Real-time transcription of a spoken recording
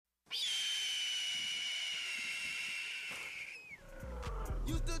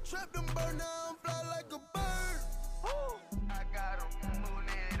Used to trap them bird, now I'm fly like a bird. I got 'em, who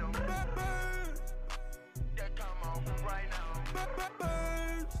need 'em? Bird. Yeah, come on, right now.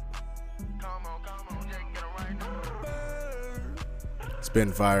 Birds. Come on, yeah, get 'em right now. Bird.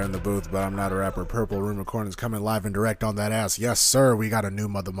 Spin fire in the booth, but I'm not a rapper. Purple Room Recordings coming live and direct on that ass. Yes, sir. We got a new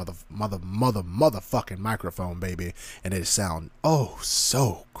motherfucking microphone, baby, and it sound oh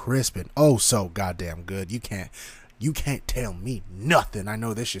so crisp and oh so goddamn good. You can't tell me nothing. I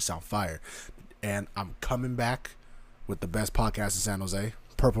know this shit sound fire, and I'm coming back with the best podcast in San Jose.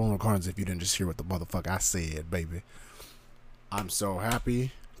 Purple Room Recordings. If you didn't just hear what the motherfucker I said, baby, I'm so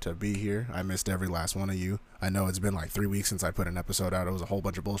happy to be here. I missed every last one of you. I know it's been like 3 weeks since I put an episode out. It was a whole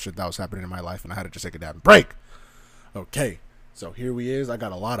bunch of bullshit that was happening in my life, and I had to just take a damn break. Okay, so here we is. I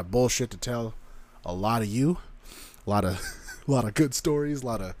got a lot of bullshit to tell a lot of you. A lot of good stories, a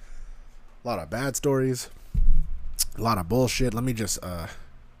lot of bad stories, a lot of bullshit. Let me just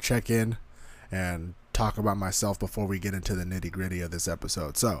check in and talk about myself before we get into the nitty-gritty of this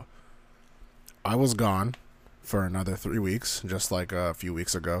episode. So, I was gone for another 3 weeks, just like a few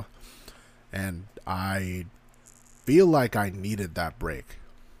weeks ago, and I feel like I needed that break.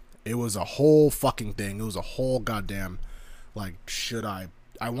 It was a whole fucking thing. It was a whole goddamn, like,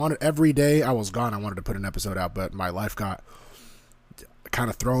 I wanted, every day I was gone, I wanted to put an episode out, but my life got kind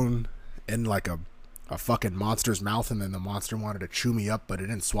of thrown in like a fucking monster's mouth, and then the monster wanted to chew me up, but it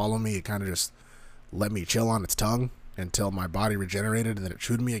didn't swallow me. It kind of just let me chill on its tongue until my body regenerated, and then it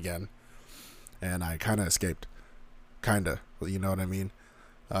chewed me again, and I kind of escaped. Kinda, you know what I mean?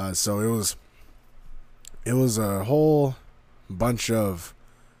 So it was a whole bunch of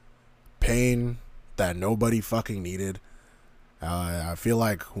pain that nobody fucking needed. I feel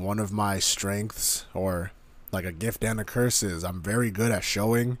like one of my strengths, or like a gift and a curse, is I'm very good at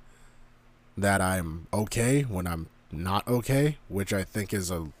showing that I'm okay when I'm not okay, which I think is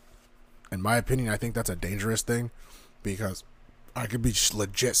in my opinion, I think that's a dangerous thing, because I could be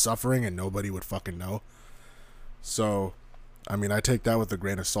legit suffering and nobody would fucking know. So, I mean, I take that with a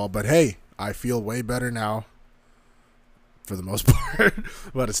grain of salt, but hey, I feel way better now, for the most part.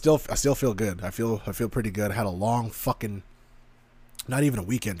 But I still feel good. I feel pretty good. I had a long fucking, not even a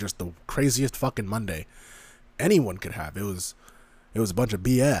weekend, just the craziest fucking Monday anyone could have. It was a bunch of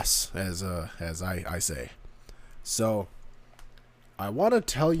BS, as I say. So, I want to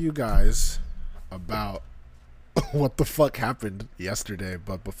tell you guys about what the fuck happened yesterday,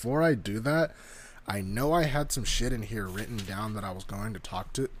 but before I do that, I know I had some shit in here written down that I was going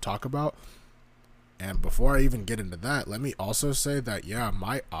to talk about. And before I even get into that, let me also say that, yeah,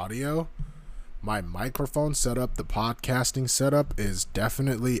 my audio, my microphone setup, the podcasting setup is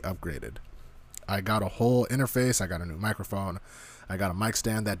definitely upgraded. I got a whole interface. I got a new microphone. I got a mic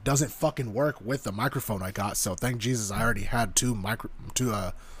stand that doesn't fucking work with the microphone I got. So thank Jesus I already had two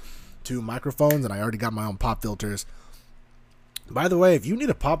microphones, and I already got my own pop filters. By the way, if you need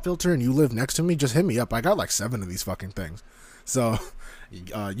a pop filter and you live next to me, just hit me up. I got like 7 of these fucking things. So,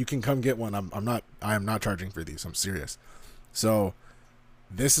 you can come get one. I am not charging for these. I'm serious. So,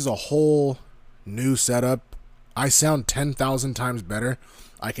 this is a whole new setup. I sound 10,000 times better.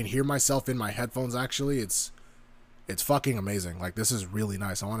 I can hear myself in my headphones, actually. It's fucking amazing. Like, this is really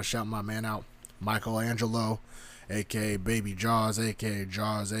nice. I want to shout my man out, Michelangelo, a.k.a. Baby Jaws, a.k.a.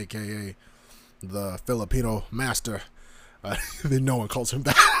 Jaws, a.k.a. the Filipino master. Then no one calls him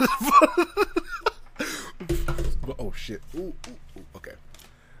that. Oh shit. Ooh, okay.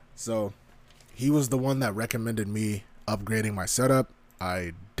 So he was the one that recommended me upgrading my setup.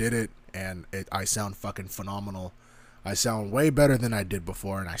 I did it, and I sound fucking phenomenal. I sound way better than I did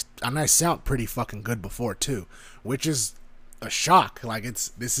before, and I sound pretty fucking good before too, which is a shock. Like,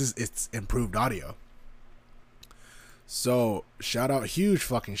 it's improved audio. So huge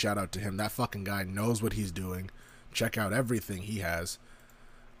fucking shout out to him. That fucking guy knows what he's doing. Check out everything he has.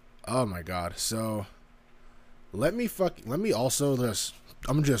 Oh my god. So let me also just,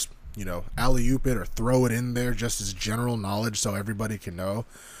 I'm just, alley-oop it or throw it in there just as general knowledge so everybody can know.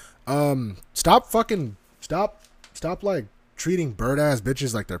 Stop like treating bird ass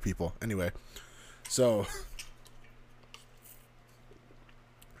bitches like they're people. Anyway, so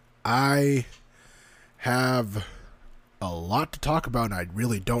I have a lot to talk about, and I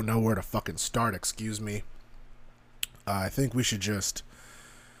really don't know where to fucking start. Excuse me. I think we should just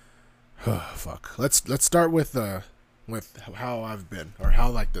fuck. Let's start with how I've been, or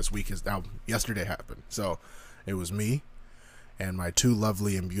how like this week is. How yesterday happened. So it was me and my 2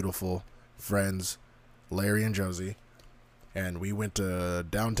 lovely and beautiful friends, Larry and Josie, and we went to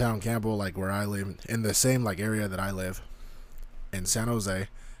downtown Campbell, like where I live, in the same like area that I live in San Jose,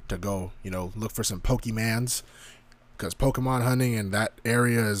 to go look for some Pokemans, because Pokemon hunting in that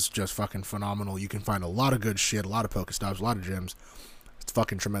area is just fucking phenomenal. You can find a lot of good shit, a lot of Pokestops, a lot of gyms. It's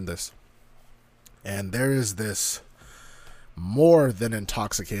fucking tremendous. And there is this more than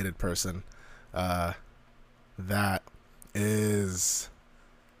intoxicated person that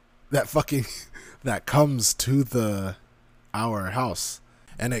comes to our house.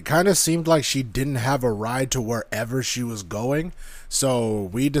 And it kind of seemed like she didn't have a ride to wherever she was going. So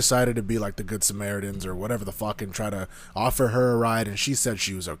we decided to be like the Good Samaritans or whatever the fuck and try to offer her a ride. And she said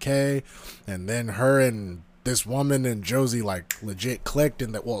she was okay. And then her and this woman and Josie like legit clicked.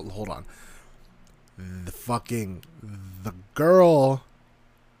 And that, well, hold on. The girl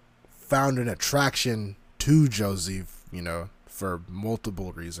found an attraction to Josie, you know, for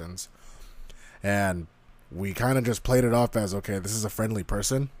multiple reasons. And we kind of just played it off as, okay, this is a friendly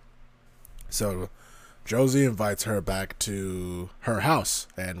person. So Josie invites her back to her house.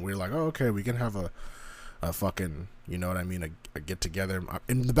 And we're like, oh, okay, we can have a fucking, you know what I mean, a get together.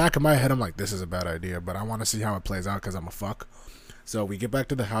 In the back of my head, I'm like, this is a bad idea, but I want to see how it plays out because I'm a fuck. So we get back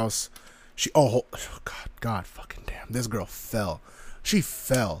to the house. God fucking damn. This girl fell. She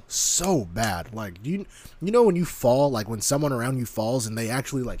fell so bad. Like, you know when you fall, like when someone around you falls and they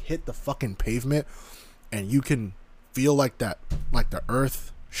actually like hit the fucking pavement and you can feel like that, like the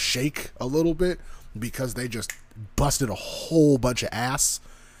earth shake a little bit because they just busted a whole bunch of ass.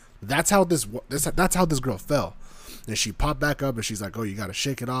 That's how this girl fell. And she popped back up and she's like, oh, you got to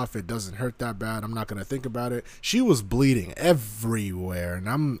shake it off. It doesn't hurt that bad. I'm not going to think about it. She was bleeding everywhere.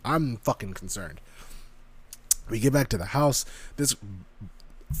 And I'm fucking concerned. We get back to the house. This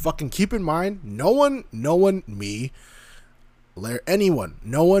fucking, keep in mind, no one, me, anyone,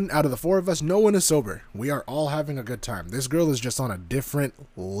 no one out of the four of us, no one is sober. We are all having a good time. This girl is just on a different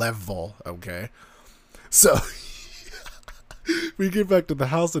level. Okay. So we get back to the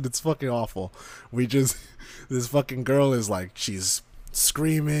house and it's fucking awful. This fucking girl is like, she's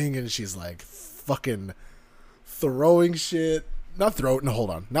screaming and she's like fucking throwing shit.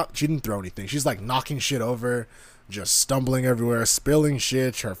 She didn't throw anything. She's like knocking shit over, just stumbling everywhere, spilling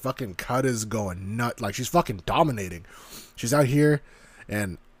shit. Her fucking cut is going nut. Like, she's fucking dominating. She's out here,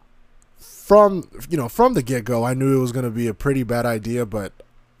 and from the get-go, I knew it was going to be a pretty bad idea, but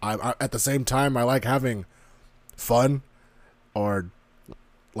I at the same time, I like having fun or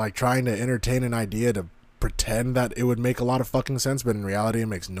like trying to entertain an idea to pretend that it would make a lot of fucking sense, but in reality, it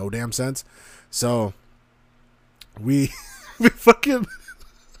makes no damn sense. So we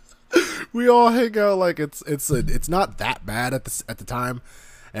all hang out like it's not that bad at the time.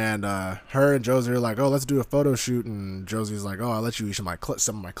 And her and Josie are like, oh, let's do a photo shoot. And Josie's like, oh, I'll let you use some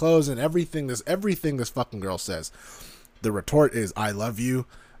of my clothes. And everything this fucking girl says, the retort is, I love you,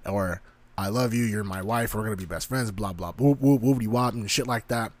 or I love you, you're my wife, we're gonna be best friends, blah blah, whoop whoop whoopty wop, and shit like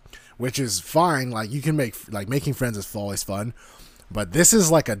that. Which is fine. Like, you can making friends is always fun, but this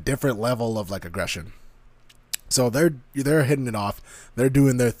is like a different level of like aggression. So they're hitting it off, they're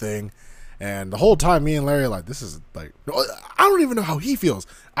doing their thing. And the whole time, me and Larry are like, this is like, I don't even know how he feels.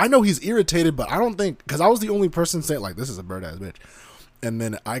 I know he's irritated, but I don't think, because I was the only person saying, like, this is a bird-ass bitch. And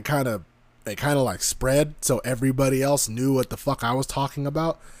then it kind of like spread, so everybody else knew what the fuck I was talking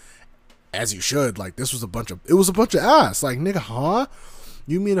about. As you should. Like, it was a bunch of ass. Like, nigga, huh?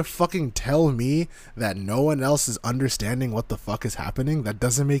 You mean to fucking tell me that no one else is understanding what the fuck is happening? That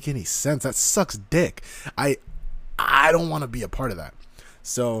doesn't make any sense. That sucks dick. I don't want to be a part of that.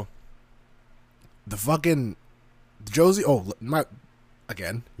 So the fucking Josie,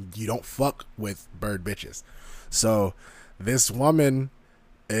 again, you don't fuck with bird bitches. So this woman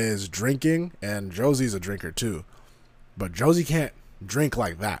is drinking, and Josie's a drinker too, but Josie can't drink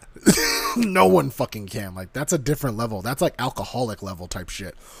like that. No one fucking can. Like, that's a different level. That's like alcoholic level type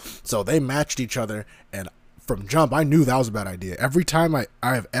shit. So they matched each other, and from jump, I knew that was a bad idea. Every time I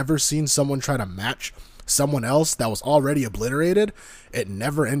have ever seen someone try to match someone else that was already obliterated, it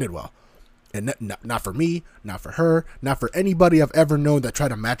never ended well. And not for me, not for her, not for anybody I've ever known that tried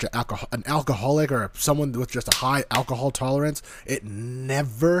to match an alcoholic or someone with just a high alcohol tolerance. It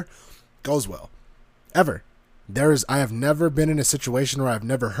never goes well. Ever. I have never been in a situation, or I've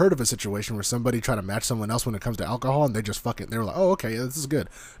never heard of a situation where somebody tried to match someone else when it comes to alcohol, and they were like, oh, okay, this is good.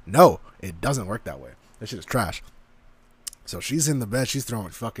 No, it doesn't work that way. That shit is trash. So she's in the bed, she's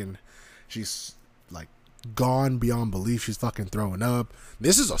like gone beyond belief. She's fucking throwing up.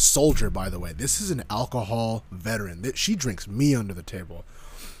 This is a soldier, by the way. This is an alcohol veteran. She drinks me under the table.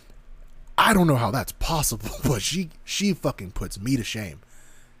 I don't know how that's possible, but she fucking puts me to shame.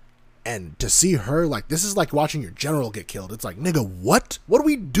 And to see her, like, this is like watching your general get killed. It's like, nigga, what do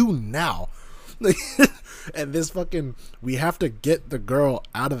we do now? And this fucking, we have to get the girl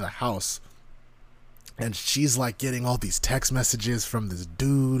out of the house. And she's like getting all these text messages from this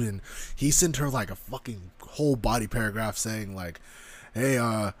dude, and he sent her like a fucking whole body paragraph saying like, hey,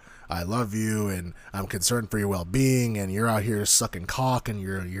 I love you and I'm concerned for your well-being, and you're out here sucking cock and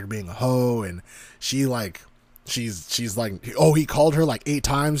you're being a hoe. And she like she's like, oh, he called her like 8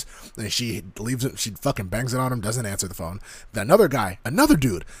 times, and she leaves it, she fucking bangs it on him, doesn't answer the phone. Another guy, another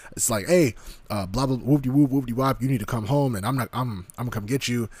dude, it's like, hey, blah blah whoop de whoop whoop de wop, you need to come home and I'm gonna come get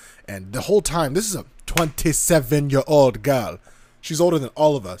you. And the whole time, this is a 27-year-old girl, she's older than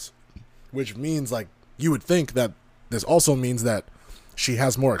all of us, which means like, you would think that this also means that she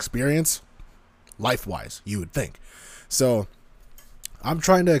has more experience life-wise, you would think. So I'm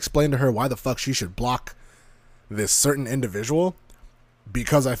trying to explain to her why the fuck she should block this certain individual,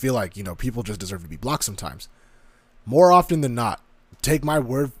 because I feel like, you know, people just deserve to be blocked sometimes. More often than not, take my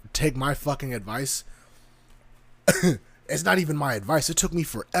fucking advice. It's not even my advice. It took me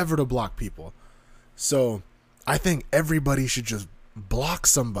forever to block people. So I think everybody should just block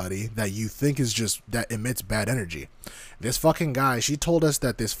somebody that you think is just, that emits bad energy. This fucking guy, she told us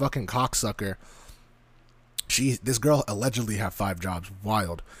that this fucking cocksucker, this girl allegedly had 5 jobs.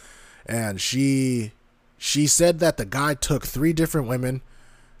 Wild. And she said that the guy took 3 different women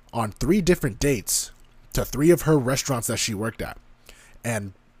on 3 different dates to 3 of her restaurants that she worked at.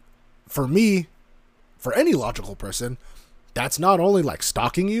 And for me, for any logical person, that's not only like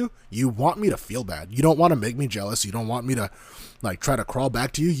stalking you, you want me to feel bad. You don't want to make me jealous. You don't want me to like try to crawl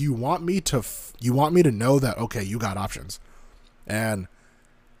back to you. You want me to know that, okay, you got options. And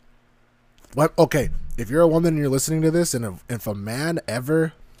what, okay, if you're a woman and you're listening to this, and if a man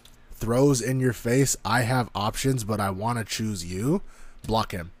ever throws in your face, I have options, but I want to choose you,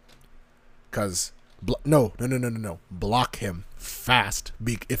 block him. Because, no. Block him fast.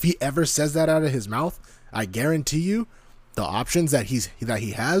 If he ever says that out of his mouth, I guarantee you, the options that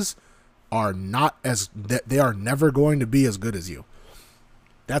he has are not as, they are never going to be as good as you.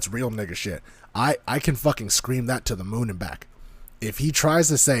 That's real nigga shit. I can fucking scream that to the moon and back. If he tries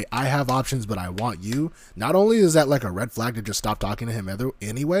to say, I have options, but I want you, not only is that like a red flag to just stop talking to him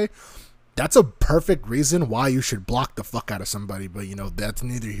anyway, that's a perfect reason why you should block the fuck out of somebody. But, you know, that's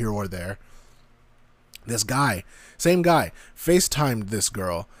neither here or there. This guy, same guy, FaceTimed this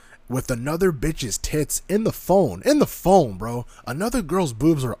girl with another bitch's tits in the phone, bro. Another girl's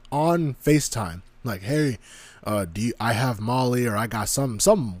boobs are on FaceTime. Like, hey, I have Molly, or I got some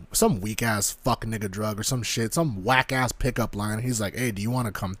weak ass fuck nigga drug or some shit, some whack ass pickup line. He's like, hey, do you want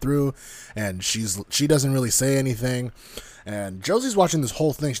to come through? And she doesn't really say anything. And Josie's watching this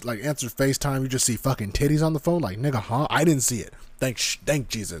whole thing. She like answers FaceTime. You just see fucking titties on the phone. Like, nigga, huh? I didn't see it. Thank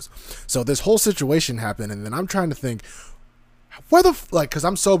Jesus. So this whole situation happened, and then I'm trying to think, where the because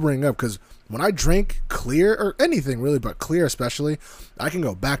I'm sobering up, because when I drink clear, or anything really, but clear especially, I can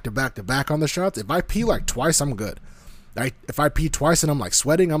go back to back to back on the shots. If I pee like twice, I'm good. If I pee twice and I'm like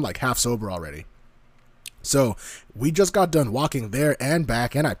sweating, I'm like half sober already. So we just got done walking there and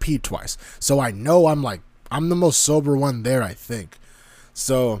back, and I peed twice. So I know I'm the most sober one there, I think.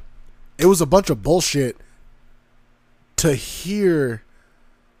 So it was a bunch of bullshit to hear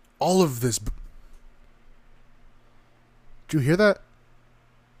all of this. Did you hear that?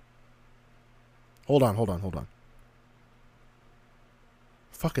 Hold on.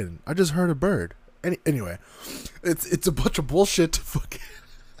 Fucking, I just heard a bird. Anyway, it's a bunch of bullshit to fucking.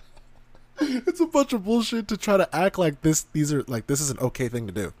 It's a bunch of bullshit to try to act like this. This is an okay thing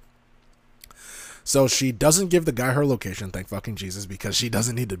to do. So she doesn't give the guy her location, thank fucking Jesus, because she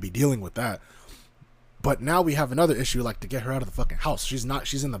doesn't need to be dealing with that. But now we have another issue, like to get her out of the fucking house. She's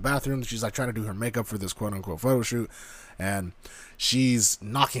in the bathroom. She's like trying to do her makeup for this quote unquote photo shoot. And she's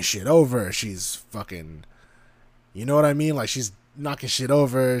knocking shit over. She's fucking, you know what I mean? Like, she's knocking shit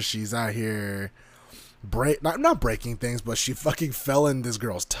over. She's out here not breaking things, but she fucking fell in this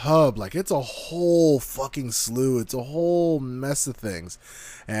girl's tub. Like, it's a whole fucking slew. It's a whole mess of things.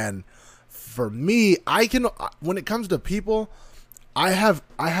 And for me, when it comes to people, I have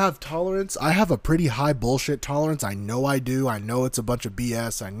tolerance. I have a pretty high bullshit tolerance. I know I do. I know it's a bunch of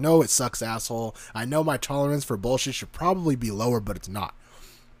BS. I know it sucks, asshole. I know my tolerance for bullshit should probably be lower, but it's not.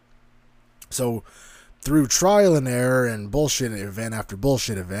 So through trial and error and bullshit event after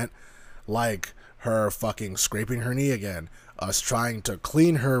bullshit event, like her fucking scraping her knee again, us trying to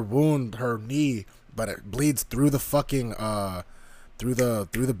clean her wound, her knee, but it bleeds through the fucking through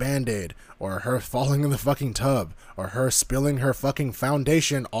the Band-Aid, or her falling in the fucking tub, or her spilling her fucking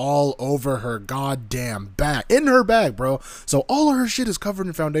foundation all over her goddamn bag, in her bag, bro. So all of her shit is covered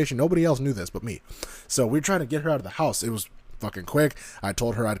in foundation. Nobody else knew this but me. So we're trying to get her out of the house. It was fucking quick. I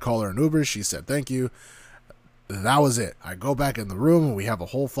told her I'd call her an Uber. She said thank you. that was it. I go back in the room and we have a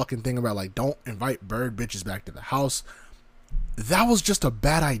whole fucking thing about like, don't invite bird bitches back to the house. That was just a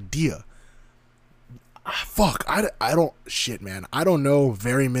bad idea. Fuck, I don't, shit, man. I don't know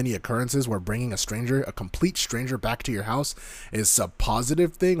very many occurrences where bringing a complete stranger back to your house is a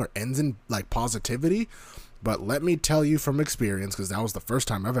positive thing or ends in like positivity. But let me tell you from experience, because that was the first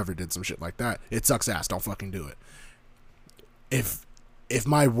time I've ever did some shit like that. It sucks ass. Don't fucking do it. If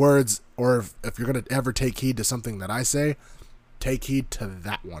my words, or if you're going to ever take heed to something that I say, take heed to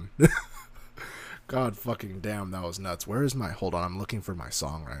that one. God fucking damn, that was nuts. Where is my, hold on, I'm looking for my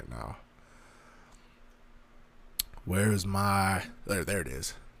song right now. Where is my, there it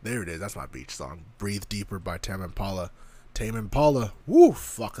is. There it is. That's my beach song. Breathe Deeper by Tame Impala. Tame Impala. Woo,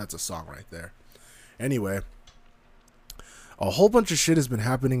 fuck, that's a song right there. Anyway, a whole bunch of shit has been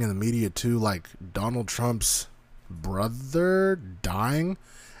happening in the media too, like Donald Trump's brother dying,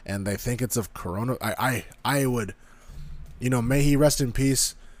 and they think it's of corona. I would, may he rest in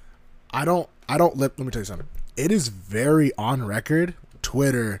peace. Let me tell you something. It is very on record,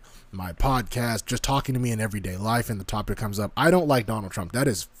 Twitter, my podcast, just talking to me in everyday life, and the topic comes up. I don't like Donald Trump. That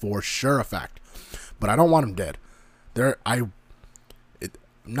is for sure a fact. But I don't want him dead. I'm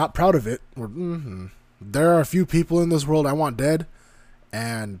not proud of it. There are a few people in this world I want dead,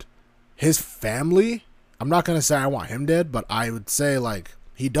 and his family, I'm not going to say I want him dead, but I would say like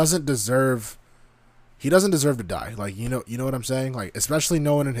he doesn't deserve to die. Like, you know what I'm saying? Like, especially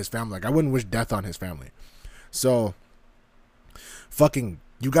no one in his family. Like, I wouldn't wish death on his family. So fucking,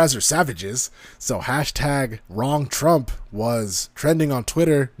 you guys are savages. So hashtag wrong Trump was trending on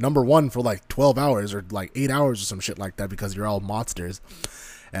Twitter #1 for like 12 hours or like 8 hours or some shit like that, because you're all monsters.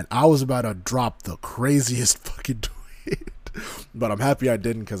 And I was about to drop the craziest fucking tweet, but I'm happy I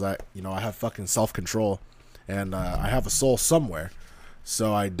didn't, because I have fucking self-control, and I have a soul somewhere,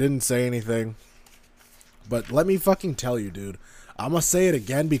 so I didn't say anything. But let me fucking tell you, dude, I'm gonna say it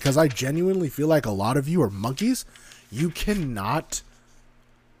again, because I genuinely feel like a lot of you are monkeys. You cannot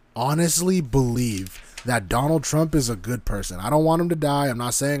honestly believe that Donald Trump is a good person. I don't want him to die. I'm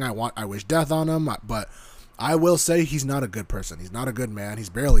not saying I wish death on him, but I will say he's not a good person. He's not a good man. He's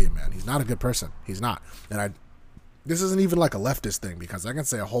barely a man. He's not a good person. He's not. And this isn't even like a leftist thing, because I can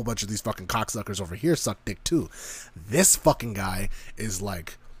say a whole bunch of these fucking cocksuckers over here suck dick too. This fucking guy is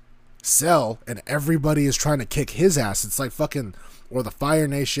like Cell, and everybody is trying to kick his ass. It's like fucking, or the Fire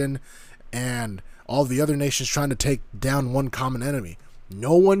Nation and all the other nations trying to take down one common enemy.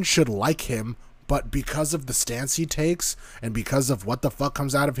 No one should like him, but because of the stance he takes and because of what the fuck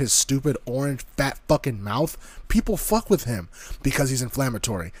comes out of his stupid orange fat fucking mouth, people fuck with him because he's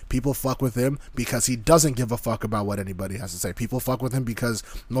inflammatory. People fuck with him because he doesn't give a fuck about what anybody has to say. People fuck with him because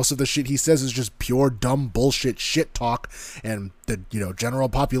most of the shit he says is just pure dumb bullshit shit talk, and the general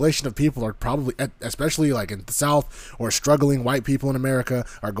population of people are probably, especially like in the South or struggling white people in America,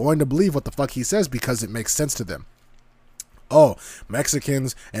 are going to believe what the fuck he says because it makes sense to them. Oh,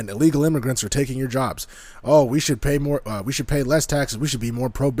 Mexicans and illegal immigrants are taking your jobs. Oh, we should pay more. We should pay less taxes. We should be more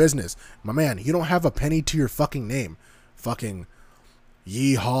pro-business. My man, you don't have a penny to your fucking name. Fucking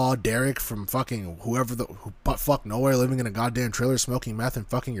Yeehaw Derek from fucking whoever who butt fuck nowhere, living in a goddamn trailer, smoking meth and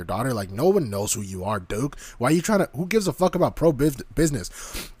fucking your daughter. Like, no one knows who you are, Duke. Why are you trying to? Who gives a fuck about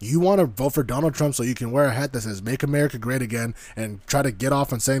business? You want to vote for Donald Trump so you can wear a hat that says "Make America Great Again" and try to get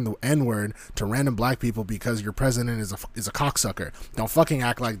off on saying the N-word to random black people because your president is a cocksucker. Don't fucking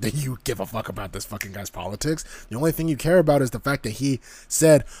act like that you give a fuck about this fucking guy's politics. The only thing you care about is the fact that he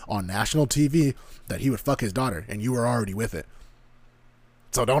said on national TV that he would fuck his daughter, and you were already with it.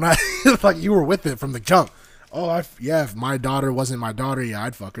 So don't act like you were with it from the jump. Oh, if my daughter wasn't my daughter, yeah,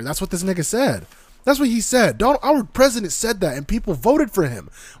 I'd fuck her. That's what this nigga said. That's what he said. Our president said that, and people voted for him.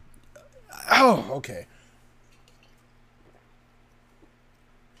 Oh, okay.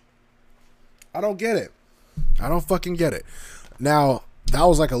 I don't get it. I don't fucking get it. Now, that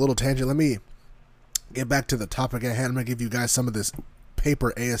was like a little tangent. Let me get back to the topic at hand. I'm going to give you guys some of this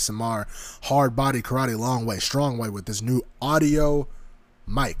paper ASMR, hard body karate, long way, strong way with this new audio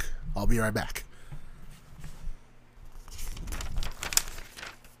mic. I'll be right back.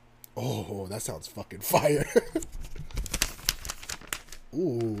 Oh, that sounds fucking fire.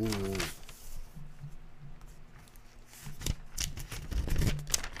 Ooh.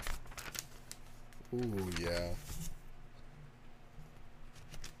 Ooh, yeah.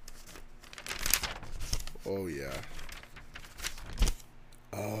 Oh, yeah.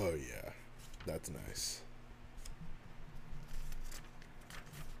 Oh, yeah. That's nice.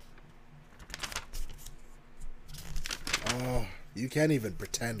 Oh, you can't even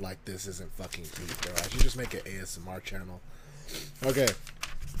pretend like this isn't fucking cute, bro. I should just make an ASMR channel. Okay.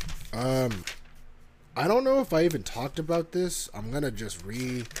 I don't know if I even talked about this. I'm gonna just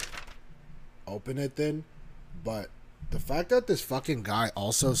open it then. But the fact that this fucking guy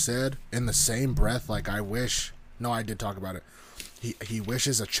also said in the same breath, like, I wish. No, I did talk about it. He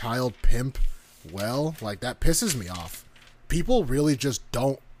wishes a child pimp well. Like, that pisses me off. People really just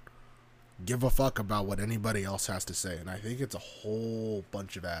don't give a fuck about what anybody else has to say. And I think it's a whole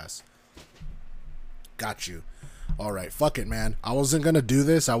bunch of ass. Got you. Alright, fuck it, man. I wasn't gonna do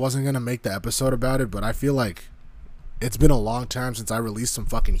this. I wasn't gonna make the episode about it, but I feel like it's been a long time since I released some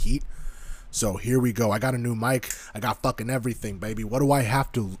fucking heat. So here we go. I got a new mic. I got fucking everything, baby. What do I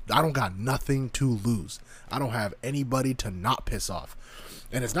have to... I don't got nothing to lose. I don't have anybody to not piss off.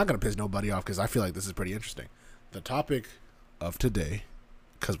 And it's not gonna piss nobody off because I feel like this is pretty interesting. The topic of today,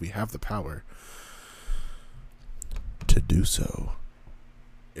 because we have the power to do so,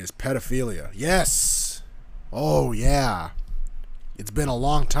 is pedophilia. Yes! Oh, yeah. It's been a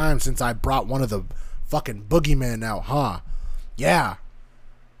long time since I brought one of the fucking boogeymen out, huh? Yeah.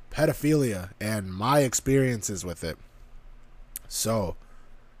 Pedophilia and my experiences with it. So,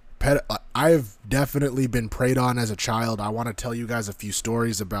 I've definitely been preyed on as a child. I want to tell you guys a few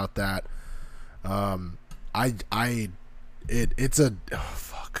stories about that.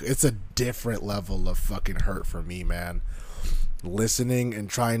 It's a different level of fucking hurt for me, man. Listening and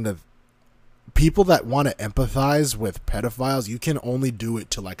trying to... People that want to empathize with pedophiles, you can only do it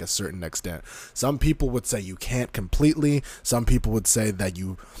to like a certain extent. Some people would say you can't completely. Some people would say that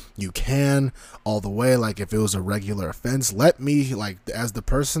you can all the way, like if it was a regular offense. Let me, like, as the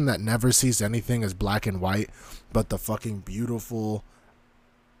person that never sees anything as black and white, but the fucking beautiful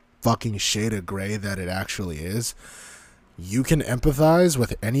fucking shade of gray that it actually is, you can empathize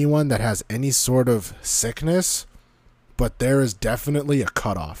with anyone that has any sort of sickness, but there is definitely a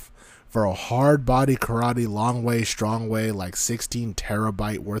cutoff. For a hard body karate, long way, strong way, like 16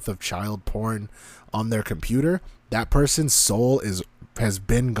 terabyte worth of child porn on their computer, that person's soul has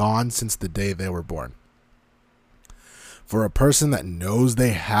been gone since the day they were born. For a person that knows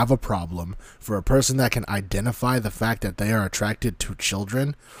they have a problem, for a person that can identify the fact that they are attracted to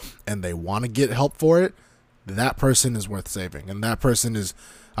children and they want to get help for it, that person is worth saving. And that person is,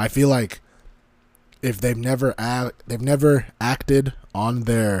 I feel like, if they've never acted on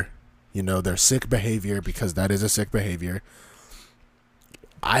their sick behavior, because that is a sick behavior.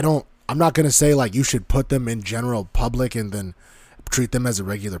 I'm not going to say like you should put them in general public and then treat them as a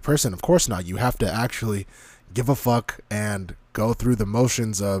regular person. Of course not. You have to actually give a fuck and go through the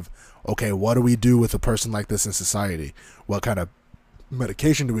motions of, okay, what do we do with a person like this in society? What kind of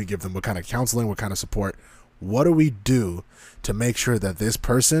medication do we give them? What kind of counseling? What kind of support? What do we do to make sure that this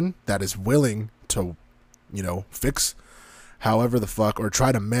person that is willing to, fix however the fuck, or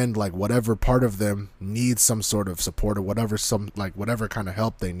try to mend like whatever part of them needs some sort of support or whatever kind of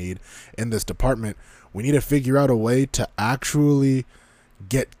help they need in this department, we need to figure out a way to actually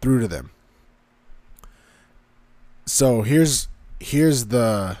get through to them. So here's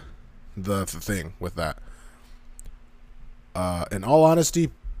the thing with that. In all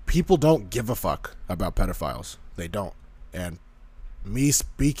honesty, people don't give a fuck about pedophiles. They don't. And me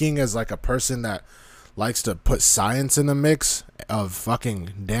speaking as like a person that likes to put science in the mix of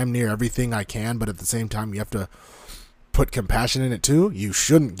fucking damn near everything I can, but at the same time you have to put compassion in it too. You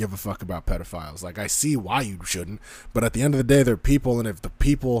shouldn't give a fuck about pedophiles. Like, I see why you shouldn't, but at the end of the day, they're people, and if the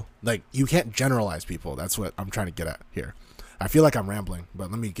people, like, you can't generalize people. That's what I'm trying to get at here. I feel like I'm rambling,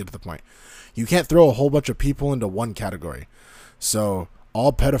 but let me get to the point. You can't throw a whole bunch of people into one category. So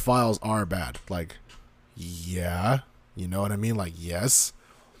all pedophiles are bad. Like, yeah, you know what I mean? Like, yes,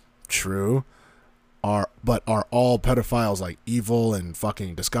 true. But are all pedophiles like evil and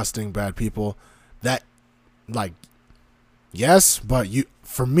fucking disgusting bad people? That, like, yes, but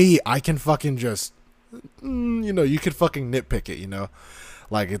for me, I can fucking just, you could fucking nitpick it,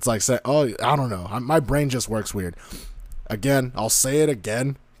 like, it's like, say, oh, I don't know, my brain just works weird. Again, I'll say it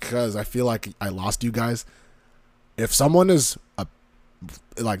again because I feel like I lost you guys. If someone is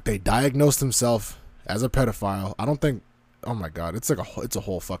they diagnose themselves as a pedophile, I don't think, oh my god, it's a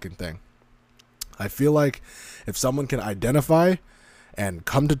whole fucking thing. I feel like if someone can identify and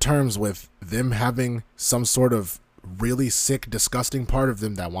come to terms with them having some sort of really sick, disgusting part of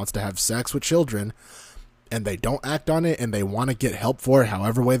them that wants to have sex with children, and they don't act on it, and they want to get help for it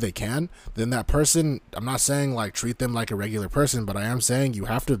however way they can, then that person, I'm not saying like treat them like a regular person, but I am saying you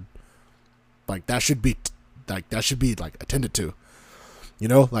have to, like, that should be attended to.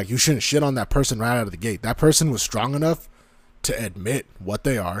 Like, you shouldn't shit on that person right out of the gate. That person was strong enough to admit what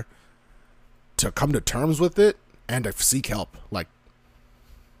they are, to come to terms with it, and to seek help. Like,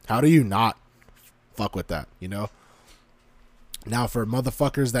 how do you not fuck with that, Now, for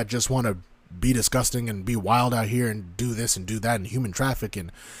motherfuckers that just want to be disgusting and be wild out here and do this and do that and human traffic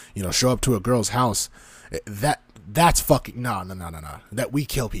and, you know, show up to a girl's house. That's fucking no. That we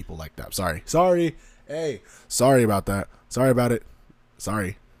kill people like that. Sorry. Hey, sorry about that. Sorry about it.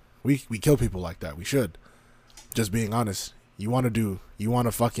 Sorry. We kill people like that. We should. Just being honest. You want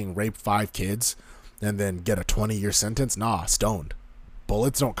to fucking rape 5 kids and then get a 20-year sentence? Nah, stoned.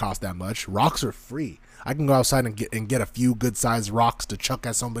 Bullets don't cost that much. Rocks are free. I can go outside and get a few good-sized rocks to chuck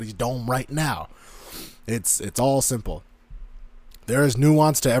at somebody's dome right now. It's all simple. There is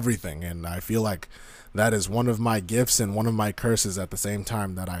nuance to everything, and I feel like that is one of my gifts and one of my curses at the same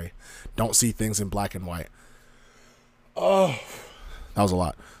time, that I don't see things in black and white. Oh, that was a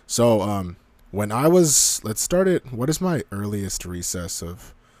lot. So, when I was, let's start it. What is my earliest recess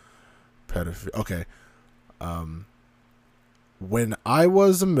of pedophilia? Okay. When I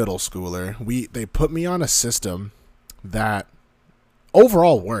was a middle schooler, they put me on a system that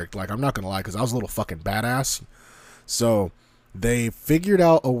overall worked. Like, I'm not going to lie, because I was a little fucking badass. So they figured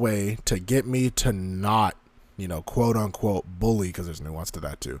out a way to get me to not, you know, quote unquote bully, because there's nuance to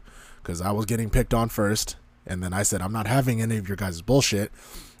that too. Because I was getting picked on first, and then I said, I'm not having any of your guys' bullshit.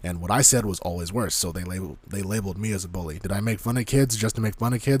 And what I said was always worse. So they labeled me as a bully. Did I make fun of kids just to make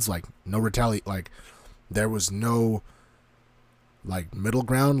fun of kids? Like, no like, there was no, like, middle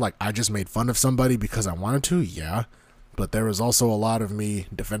ground. Like, I just made fun of somebody because I wanted to. Yeah. But there was also a lot of me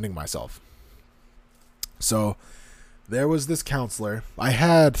defending myself. So there was this counselor. I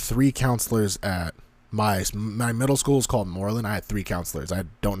had 3 counselors at my middle school is called Moreland. I had 3 counselors. I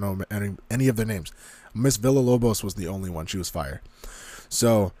don't know any of their names. Miss Villalobos was the only one. She was fire.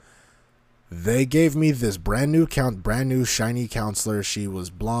 So they gave me this brand new shiny counselor. She was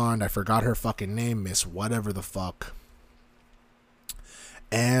blonde. I forgot her fucking name, Miss whatever the fuck.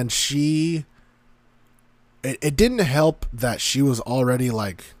 And it didn't help that she was already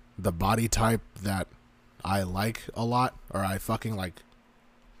like the body type that I like a lot, or I fucking like,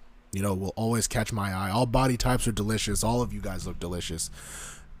 you know, will always catch my eye. All body types are delicious. All of you guys look delicious.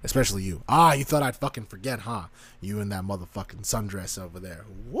 Especially you. You thought I'd fucking forget, huh? You and that motherfucking sundress over there.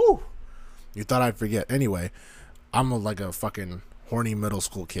 Woo! You thought I'd forget. Anyway, I'm like a fucking horny middle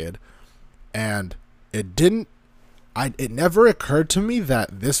school kid. And it never occurred to me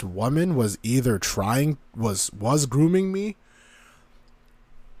that this woman was either was grooming me,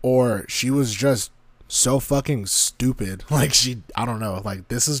 or she was just so fucking stupid. Like, I don't know. Like,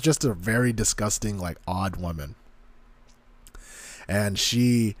 this is just a very disgusting, like, odd woman. And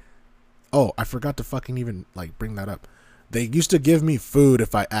I forgot to fucking even, like, bring that up. They used to give me food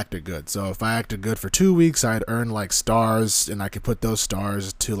if I acted good. So if I acted good for 2 weeks, I'd earn, like, stars, and I could put those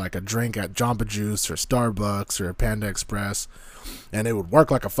stars to, like, a drink at Jamba Juice or Starbucks or Panda Express. And it would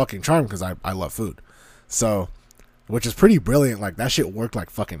work like a fucking charm, because I love food. So, which is pretty brilliant. Like, that shit worked like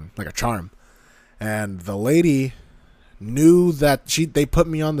fucking, like a charm. And the lady knew that they put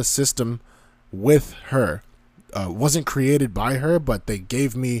me on the system with her. Wasn't created by her, but they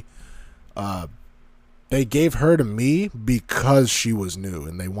gave her to me because she was new,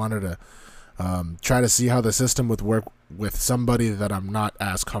 and they wanted to try to see how the system would work with somebody that I'm not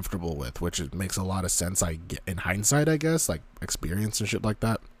as comfortable with, which makes a lot of sense. I get in hindsight, I guess, like experience and shit like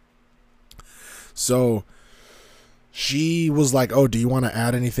that. So she was like, "Oh, do you want to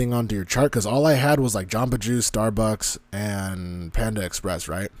add anything onto your chart?" Because all I had was like Jamba Juice, Starbucks, and Panda Express,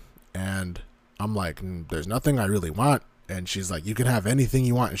 right? And I'm like, there's nothing I really want. And she's like, you can have anything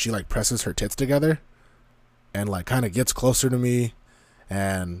you want. And she like presses her tits together and like kind of gets closer to me,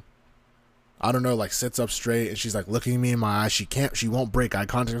 and I don't know, like sits up straight, and she's like looking me in my eyes. She won't break eye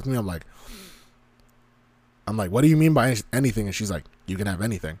contact with me. I'm like, what do you mean by anything? And she's like, you can have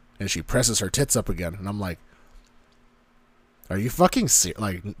anything. And she presses her tits up again, and I'm like, are you fucking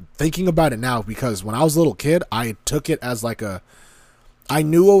like, thinking about it now, because when I was a little kid, I took it as like I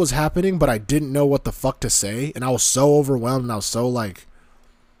knew what was happening, but I didn't know what the fuck to say, and I was so overwhelmed, and I was so like,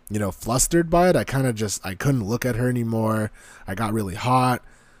 you know, flustered by it. I couldn't look at her anymore. I got really hot.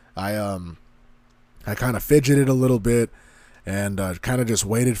 I kind of fidgeted a little bit, and kind of just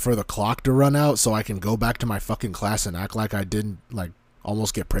waited for the clock to run out so I can go back to my fucking class and act like I didn't like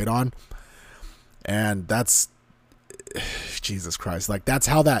almost get preyed on. And that's Jesus Christ. Like, that's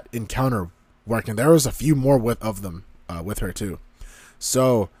how that encounter worked. And there was a few more with her too.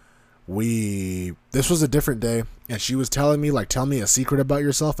 So this was a different day, and she was telling me, like, tell me a secret about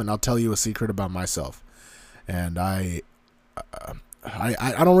yourself and I'll tell you a secret about myself. And I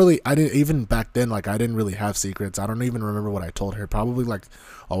didn't, even back then, like, I didn't really have secrets. I don't even remember what I told her. Probably like,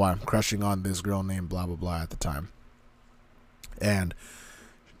 oh, I'm crushing on this girl named blah, blah, blah at the time. And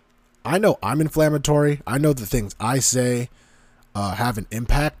I know I'm inflammatory. I know the things I say have an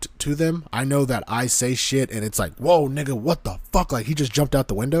impact to them. I know that I say shit and it's like, whoa, nigga, what the fuck? Like, he just jumped out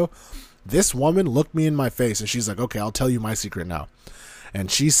the window. This woman looked me in my face and she's like, okay, I'll tell you my secret now. And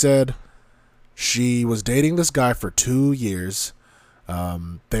she said she was dating this guy for 2 years.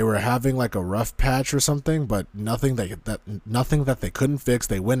 They were having like a rough patch or something, but nothing that they couldn't fix.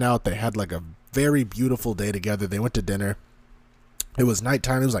 They went out. They had like a very beautiful day together. They went to dinner. It was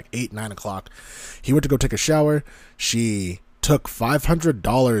nighttime. It was like 8, 9 o'clock. He went to go take a shower. She took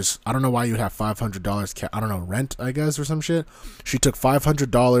 $500. I don't know why you'd have $500. I don't know, rent, I guess, or some shit. She took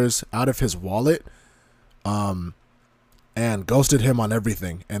 $500 out of his wallet, and ghosted him on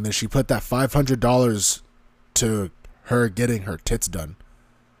everything. And then she put that $500 to her getting her tits done.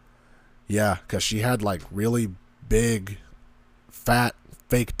 Yeah, because she had like really big, fat,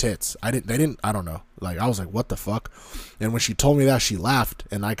 fake tits. I don't know. Like, I was like, what the fuck? And when she told me that, she laughed,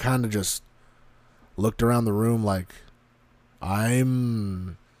 and I kind of just looked around the room like,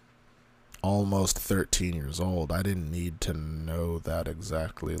 I'm almost 13 years old. I didn't need to know that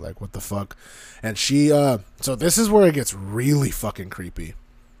exactly. Like, what the fuck? And she, so this is where it gets really fucking creepy.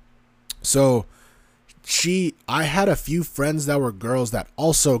 So I had a few friends that were girls that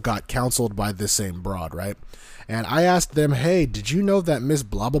also got counseled by this same broad, right? And I asked them, hey, did you know that Miss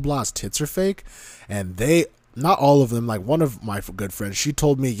blah blah blah's tits are fake? And they, not all of them, like one of my good friends, she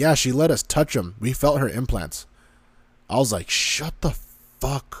told me, yeah, she let us touch them. We felt her implants. I was like, shut the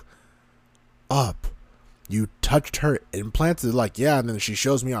fuck up. You touched her implants? They're like, yeah. And then she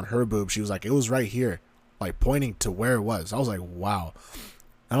shows me on her boob. She was like, it was right here, like pointing to where it was. I was like, wow.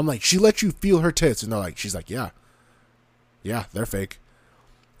 And I'm like, she let you feel her tits? And they're like, she's like, yeah, they're fake.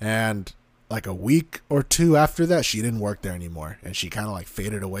 And like a week or two after that, she didn't work there anymore. And she kind of like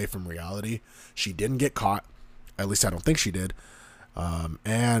faded away from reality. She didn't get caught. At least I don't think she did.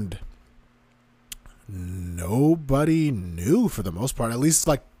 And nobody knew for the most part, at least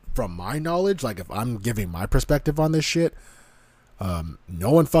like from my knowledge, like if I'm giving my perspective on this shit,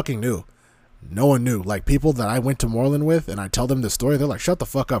 no one fucking knew. No one knew. Like, people that I went to Moreland with and I tell them the story, they're like, shut the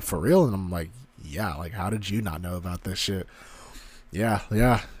fuck up, for real? And I'm like, yeah, like, how did you not know about this shit? Yeah.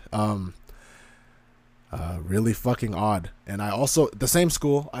 Really fucking odd. And I also, the same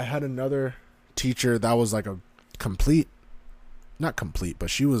school, I had another teacher that was like a not complete,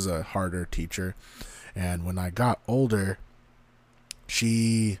 but she was a harder teacher. And when I got older,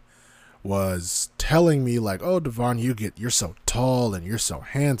 she was telling me like, oh, Devon, you're so tall and you're so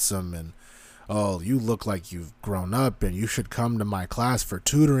handsome, and oh, you look like you've grown up, and you should come to my class for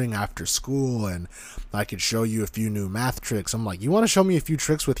tutoring after school, and I could show you a few new math tricks. I'm like, you want to show me a few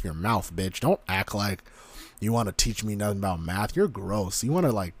tricks with your mouth, bitch? Don't act like you want to teach me nothing about math. You're gross. You want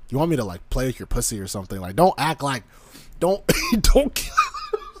me to like play with your pussy or something? Like, don't act like, don't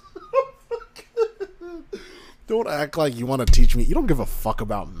don't act like you want to teach me. You don't give a fuck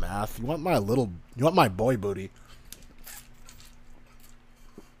about math. You want my boy booty.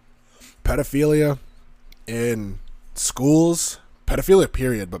 Pedophilia in schools, pedophilia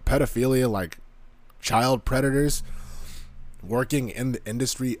period, but pedophilia, like child predators working in the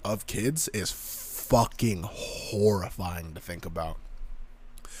industry of kids, is fucking horrifying to think about.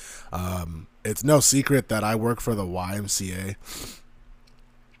 It's no secret that I work for the YMCA,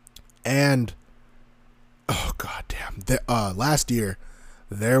 and oh goddamn, last year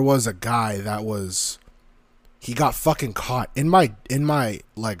there was a guy that he got fucking caught in my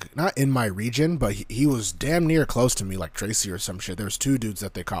like, not in my region, but he was damn near close to me, like Tracy or some shit. There's 2 dudes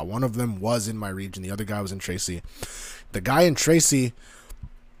that they caught. One of them was in my region, the other guy was in Tracy. The guy in Tracy,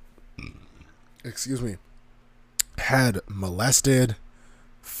 excuse me, had molested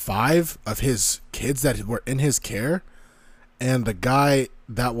 5 of his kids that were in his care. And the guy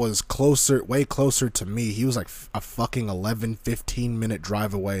that was way closer to me, he was like a fucking 15 minute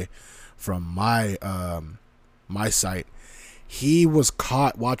drive away from my site. He was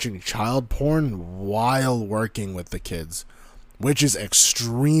caught watching child porn while working with the kids, which is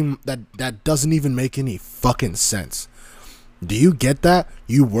extreme. That doesn't even make any fucking sense. Do you get that?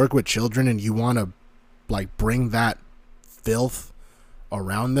 You work with children and you want to like bring that filth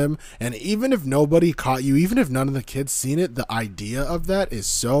around them, and even if nobody caught you, even if none of the kids seen it, the idea of that is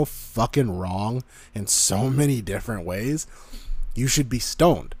so fucking wrong in so many different ways. You should be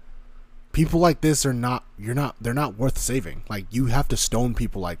stoned. People like this they're not worth saving. Like, you have to stone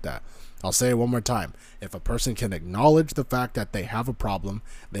people like that. I'll say it one more time. If a person can acknowledge the fact that they have a problem,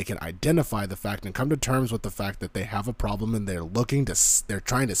 they can identify the fact and come to terms with the fact that they have a problem, and they're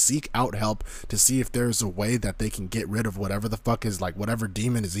trying to seek out help to see if there's a way that they can get rid of whatever the fuck is, like, whatever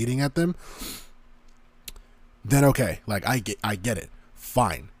demon is eating at them, then okay, like, I get it.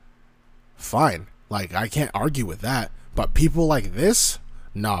 Fine. Like, I can't argue with that. But people like this,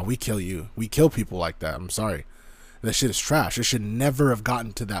 nah, we kill you. We kill people like that. I'm sorry. That shit is trash. It should never have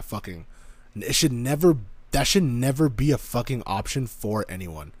gotten to that fucking... That should never be a fucking option for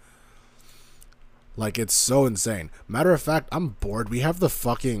anyone. Like, it's so insane. Matter of fact, I'm bored. We have the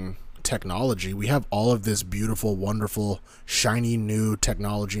fucking technology. We have all of this beautiful, wonderful, shiny new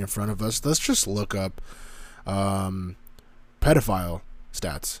technology in front of us. Let's just look up pedophile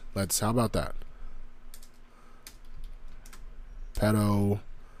stats. How about that? Pedophile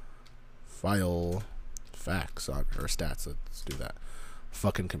facts or stats. Let's do that.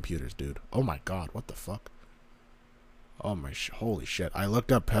 Fucking computers, dude. Oh my god, what the fuck? Oh my holy shit. I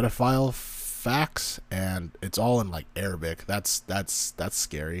looked up pedophile facts and it's all in like Arabic. That's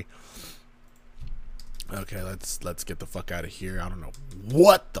scary. Okay, let's get the fuck out of here. I don't know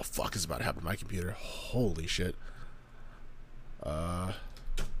what the fuck is about to happen to my computer. Holy shit.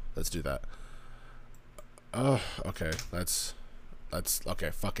 Let's do that. Okay, let's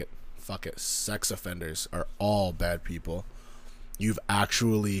okay, fuck it. Sex offenders are all bad people. You've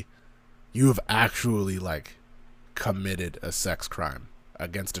actually like committed a sex crime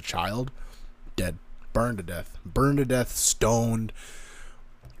against a child. Dead. Burned to death, stoned,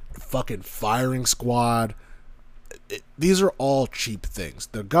 fucking firing squad. These are all cheap things.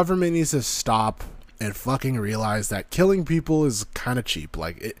 The government needs to stop and fucking realize that killing people is kind of cheap.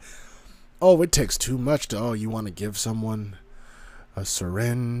 Like, it takes too much to, you want to give someone a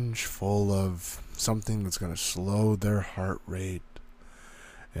syringe full of something that's going to slow their heart rate,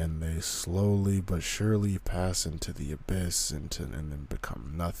 and they slowly but surely pass into the abyss and then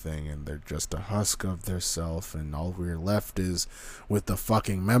become nothing, and they're just a husk of their self, and all we're left is with the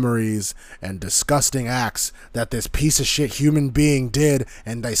fucking memories and disgusting acts that this piece of shit human being did,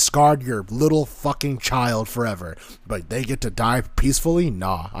 and they scarred your little fucking child forever, but they get to die peacefully?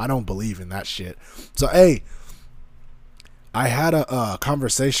 Nah, I don't believe in that shit. So, hey, I had a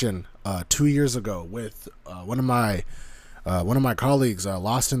conversation 2 years ago with one of my colleagues,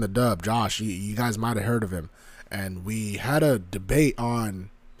 Lost in the Dub, Josh. You guys might have heard of him, and we had a debate on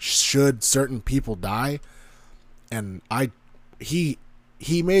should certain people die, and he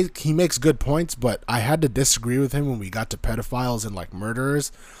makes good points, but I had to disagree with him when we got to pedophiles and like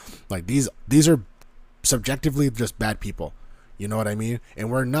murderers. Like, these are subjectively just bad people. You know what I mean? And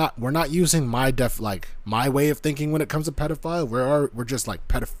we're not using my way of thinking when it comes to pedophile. We're just like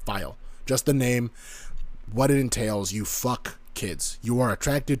pedophile, just the name, what it entails. You fuck kids. You are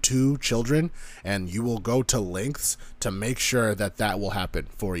attracted to children, and you will go to lengths to make sure that will happen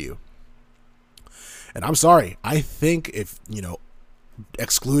for you. And I'm sorry, I think if,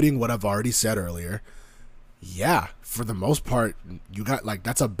 excluding what I've already said earlier, yeah, for the most part, you got, like,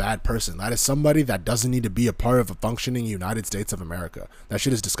 that's a bad person. That is somebody that doesn't need to be a part of a functioning United States of America. That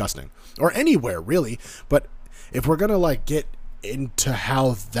shit is disgusting. Or anywhere, really. But if we're gonna, like, get into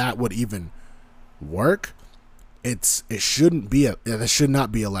how that would even work, it shouldn't be that should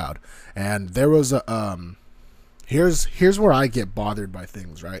not be allowed. And there was a here's where I get bothered by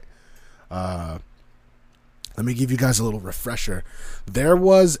things, right? Let me give you guys a little refresher.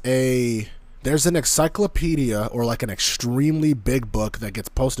 There's an encyclopedia, or like an extremely big book that gets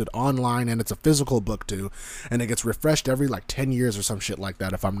posted online, and it's a physical book too, and it gets refreshed every like 10 years or some shit like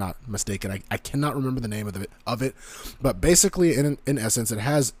that, if I'm not mistaken. I cannot remember the name of it, but basically in essence, it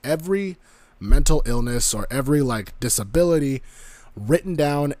has every mental illness or every like disability written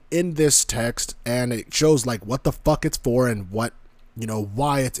down in this text, and it shows like what the fuck it's for and what,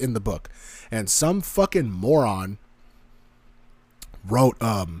 why it's in the book. And some fucking moron wrote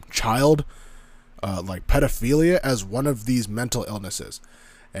child like pedophilia as one of these mental illnesses,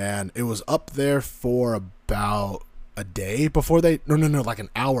 and it was up there for about a day before like an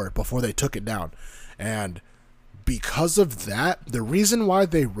hour before they took it down. And because of that, the reason why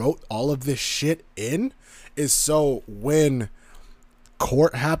they wrote all of this shit in is so when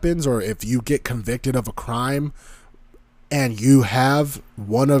court happens, or if you get convicted of a crime and you have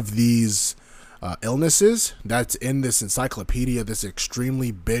one of these illnesses that's in this encyclopedia, this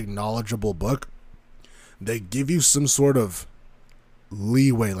extremely big knowledgeable book, they give you some sort of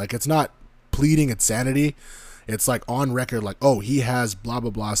leeway. Like, it's not pleading insanity. It's like on record, like, oh, he has blah,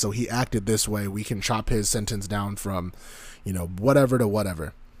 blah, blah, so he acted this way. We can chop his sentence down from, whatever to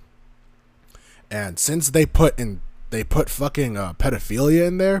whatever. And since they put fucking pedophilia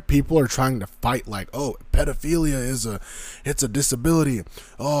in there, people are trying to fight like, oh, pedophilia it's a disability.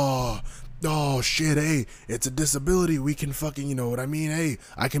 Oh shit, hey, it's a disability. We can fucking, you know what I mean? Hey,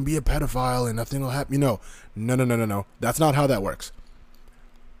 I can be a pedophile and nothing will happen. No. That's not how that works.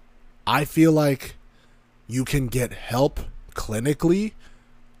 I feel like you can get help clinically,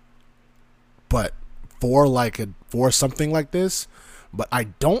 but for like for something like this, but I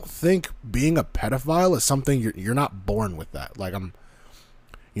don't think being a pedophile is something you're not born with that. Like,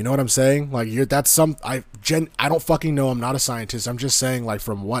 you know what I'm saying? Like, I don't fucking know. I'm not a scientist. I'm just saying, like,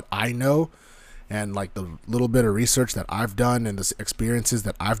 from what I know and like the little bit of research that I've done and the experiences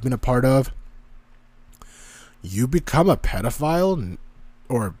that I've been a part of, you become a pedophile,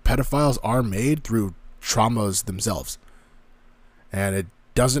 or pedophiles are made through traumas themselves. And it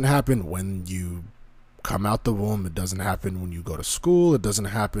doesn't happen when you come out the womb. It doesn't happen when you go to school. It doesn't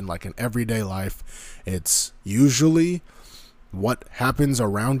happen like in everyday life. It's usually what happens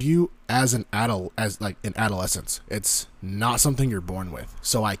around you as in adolescence. It's not something you're born with.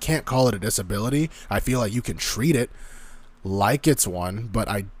 So I can't call it a disability. I feel like you can treat it like it's one, but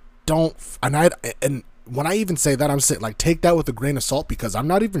I don't. And when I even say that, I'm saying, like, take that with a grain of salt, because I'm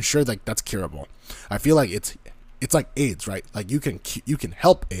not even sure like that's curable. I feel like it's like AIDS, right? Like you can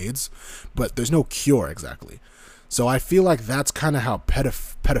help AIDS, but there's no cure exactly. So I feel like that's kind of how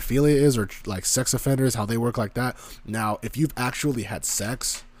pedophilia is, or like sex offenders, how they work like that. Now, if you've actually had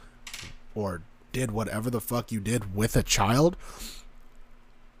sex or did whatever the fuck you did with a child,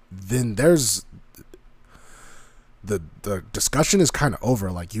 then there's the discussion is kind of over.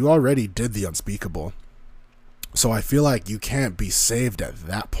 Like, you already did the unspeakable. So I feel like you can't be saved at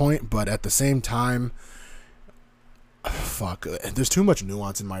that point, but at the same time, fuck, there's too much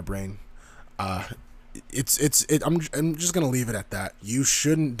nuance in my brain. I'm just gonna leave it at that. You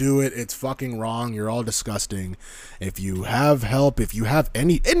shouldn't do it. It's fucking wrong. You're all disgusting. If you have help, if you have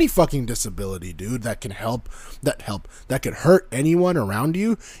any fucking disability, dude, that can that can hurt anyone around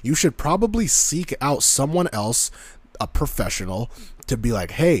you, you should probably seek out someone else, a professional, to be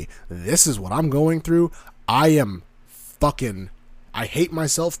like, hey, this is what I'm going through. I hate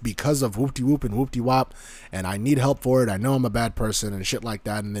myself because of whoop-de-whoop and whoop-de-wop, and I need help for it. I know I'm a bad person and shit like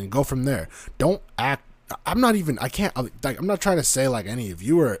that, and then go from there. Don't act. I'm not trying to say like any of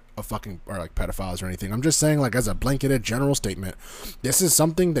you are like pedophiles or anything. I'm just saying, like, as a blanketed general statement, this is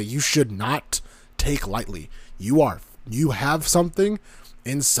something that you should not take lightly. You have something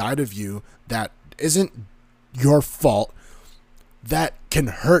inside of you that isn't your fault, that can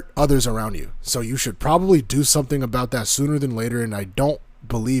hurt others around you. So you should probably do something about that sooner than later, and I don't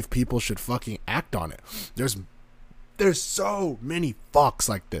believe people should fucking act on it. There's so many fucks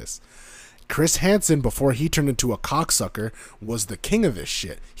like this. Chris Hansen, before he turned into a cocksucker, was the king of this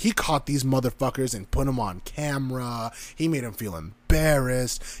shit. He caught these motherfuckers and put them on camera. He made them feel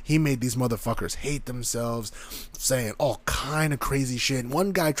embarrassed. He made these motherfuckers hate themselves, saying all kind of crazy shit.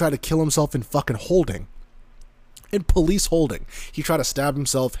 One guy tried to kill himself in fucking holding. In police holding. He tried to stab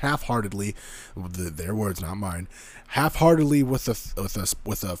himself half-heartedly, their words, not mine, half-heartedly with a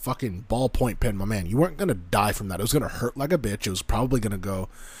fucking ballpoint pen. My man, you weren't gonna die from that. It was gonna hurt like a bitch. It was probably gonna go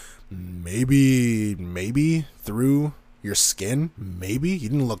maybe through your skin. Maybe. You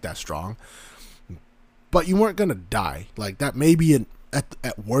didn't look that strong, but you weren't gonna die like that. Maybe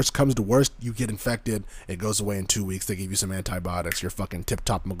at worst comes to worst, you get infected, it goes away in 2 weeks, they give you some antibiotics, you're fucking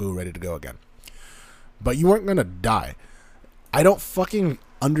tip-top Magoo, ready to go again. But you weren't gonna die. I don't fucking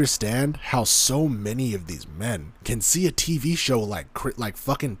understand how so many of these men can see a TV show like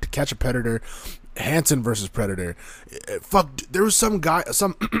fucking To Catch a Predator, Hansen versus Predator. Fuck, there was some guy,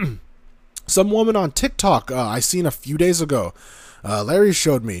 some woman on TikTok I seen a few days ago. Larry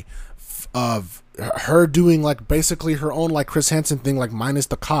showed me of her doing like basically her own like Chris Hansen thing, like minus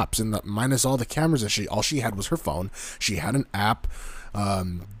the cops and minus all the cameras, and all she had was her phone. She had an app.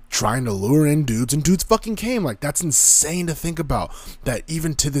 Trying to lure in dudes, and dudes fucking came. Like, that's insane to think about. That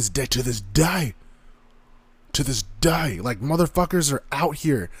even to this day, like, motherfuckers are out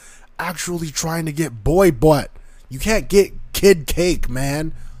here actually trying to get boy butt. You can't get kid cake,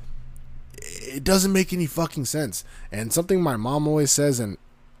 man. It doesn't make any fucking sense. And something my mom always says, and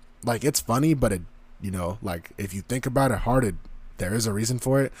like, it's funny, but it, you know, like, if you think about it hard, there is a reason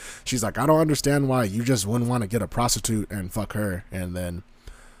for it. She's like, I don't understand why you just wouldn't want to get a prostitute and fuck her and then,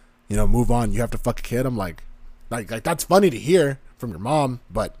 you know, move on. You have to fuck a kid. I'm like that's funny to hear from your mom,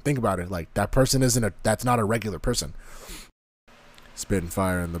 but think about it. Like, that person that's not a regular person. Spitting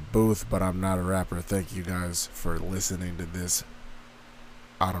fire in the booth, but I'm not a rapper. Thank you guys for listening to this.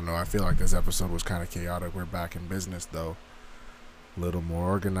 I don't know. I feel like this episode was kind of chaotic. We're back in business, though. A little more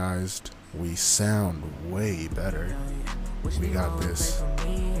organized. We sound way better. We got this.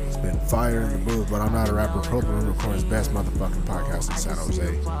 It's been fire in the booth, but I'm not a rapper. Purple Room Recordings, best motherfucking podcast in San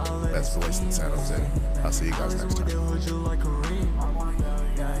Jose. Best voice in San Jose. I'll see you guys next time.